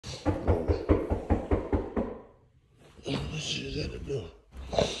What shit is that to do?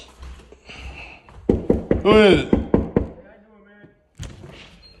 Who is it?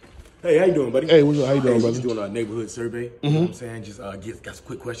 Hey, how you doing, buddy? Hey, what's up? How you doing, brother? Just doing a neighborhood survey. You know what I'm saying? Just got some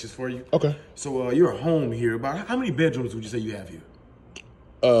quick questions for you. Okay. So you're at home here. About how many bedrooms would you say you have here?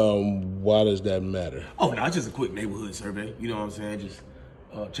 Why does that matter? Oh, no, it's just a quick neighborhood survey. You know what I'm saying? Just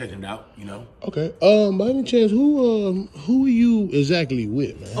checking it out. You know. Okay. By any chance, who are you exactly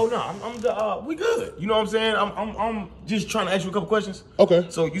with, man? Oh no, we good. You know what I'm saying? I'm just trying to ask you a couple questions. Okay.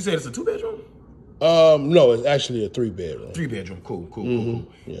 So you said it's a 2-bedroom? No, it's actually a 3-bedroom. 3-bedroom. Cool.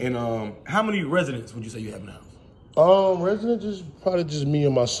 Yeah. And how many residents would you say you have in the house? Residents is probably just me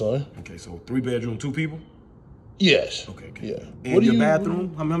and my son. Okay, so 3-bedroom, 2 people? Yes. Okay. Yeah. And your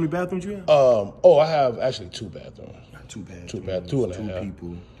bathroom? How many bathrooms you have? I have actually 2 bathrooms. 2 bathrooms. 2 bathrooms. 2 and a half. 2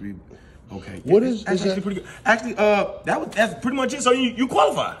 people. 3. Okay. What is actually that? pretty good. Actually, that's pretty much it. So you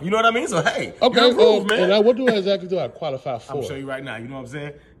qualify. You know what I mean? So hey, Okay. you're approved, man. And what exactly do I qualify for? I'm show you right now. You know what I'm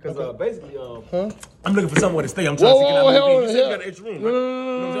saying? Because basically, Huh? I'm looking for somewhere to stay. I'm trying to figure out. You said you got an extra room, right?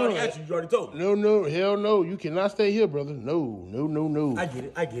 No. I already asked you. You already told me. No, hell no. You cannot stay here, brother. No. I get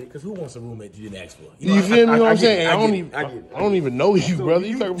it. Because who wants a roommate you didn't ask for? You feel me? What I'm saying? I don't even know you, so brother.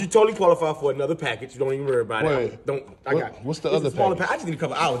 You totally qualify for another package. You don't even worry about it. What's the other package? I just need a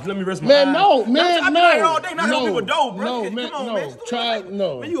couple hours. Let me rest my eyes. I've been No. out here all day. Not No, people dope, bro. no, Come man, on, no. man.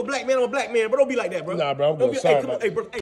 No. Man, you a black man. I'm a black man, but don't be like that, bro. Nah, bro, I'm good. Sorry, Hey, bro.